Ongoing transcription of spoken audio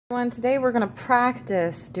Today we're going to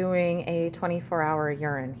practice doing a 24-hour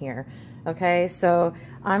urine here. Okay, so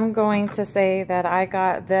I'm going to say that I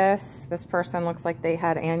got this. This person looks like they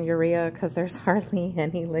had anuria because there's hardly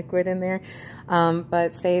any liquid in there.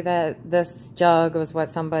 But say that this jug was what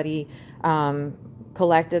somebody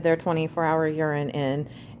collected their 24-hour urine in,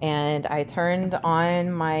 and I turned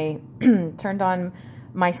on my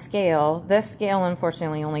my scale. This scale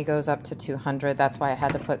unfortunately only goes up to 200. That's why I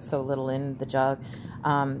had to put so little in the jug.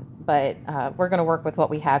 But we're going to work with what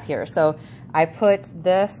we have here. So I put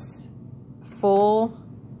this full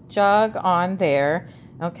jug on there,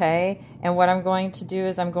 okay? And what I'm going to do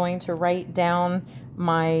is I'm going to write down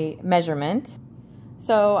my measurement.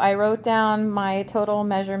 So I wrote down my total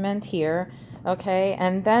measurement here, okay?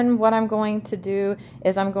 And then what I'm going to do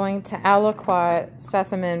is I'm going to aliquot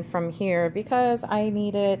specimen from here because I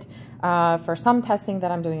need it for some testing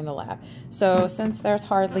that I'm doing in the lab. So since there's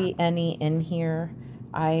hardly any in here,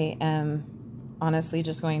 I am honestly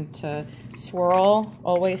just going to swirl,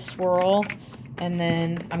 always swirl, and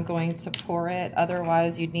then I'm going to pour it.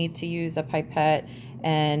 Otherwise, you'd need to use a pipette.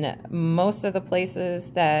 And most of the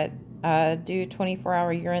places that do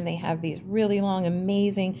 24-hour urine, they have these really long,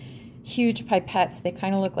 amazing, huge pipettes. They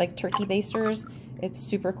kind of look like turkey basters. It's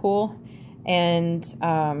super cool. And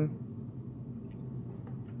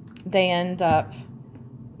they end up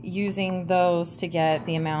using those to get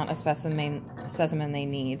the amount of specimen they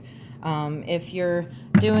need. If you're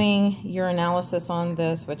doing urinalysis on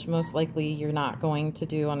this, which most likely you're not going to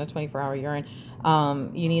do on a 24-hour urine,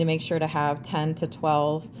 you need to make sure to have 10 to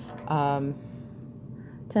 12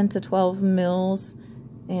 mils,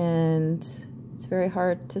 and it's very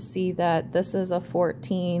hard to see that this is a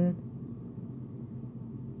 14.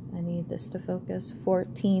 I need this to focus.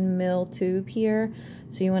 14 mil tube here.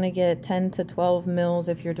 So you want to get 10 to 12 mils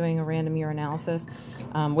if you're doing a random urinalysis,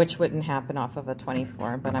 which wouldn't happen off of a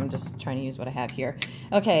 24, but I'm just trying to use what I have here.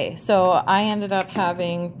 Okay, so I ended up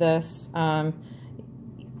having this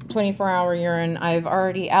 24-hour urine. I've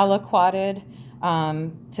already aliquoted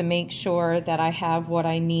to make sure that I have what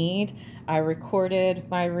I need. I recorded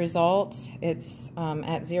my results. It's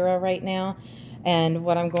at 0 right now. And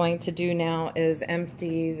what I'm going to do now is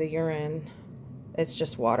empty the urine. It's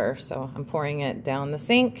just water, so I'm pouring it down the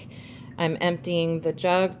sink. I'm emptying the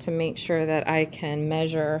jug to make sure that I can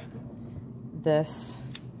measure this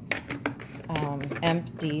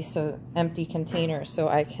empty container so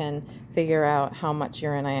I can figure out how much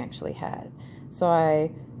urine I actually had. So I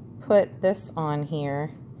put this on here,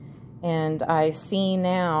 and I see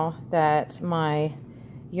now that my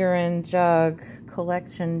urine jug,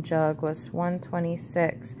 collection jug, was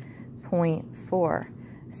 126.4.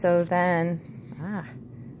 So then,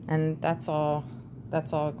 and that's all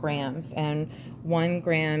grams, and 1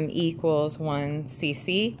 gram equals 1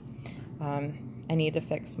 cc. I need to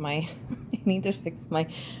fix my my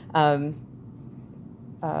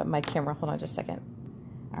camera. Hold on just a second.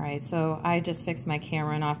 All right, so I just fixed my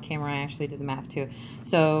camera, and off camera I actually did the math too.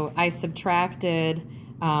 So I subtracted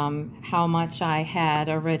how much I had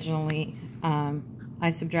originally. I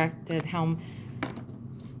subtracted how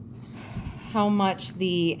much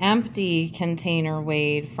the empty container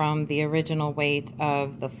weighed from the original weight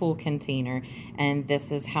of the full container, and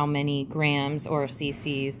this is how many grams or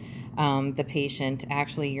cc's the patient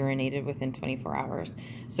actually urinated within 24 hours.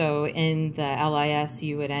 So in the LIS,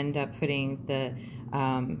 you would end up putting the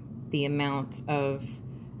amount of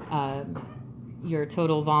your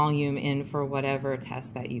total volume in for whatever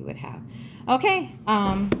test that you would have. Okay,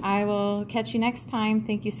 I will catch you next time.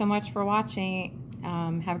 Thank you so much for watching.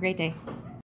 Have a great day.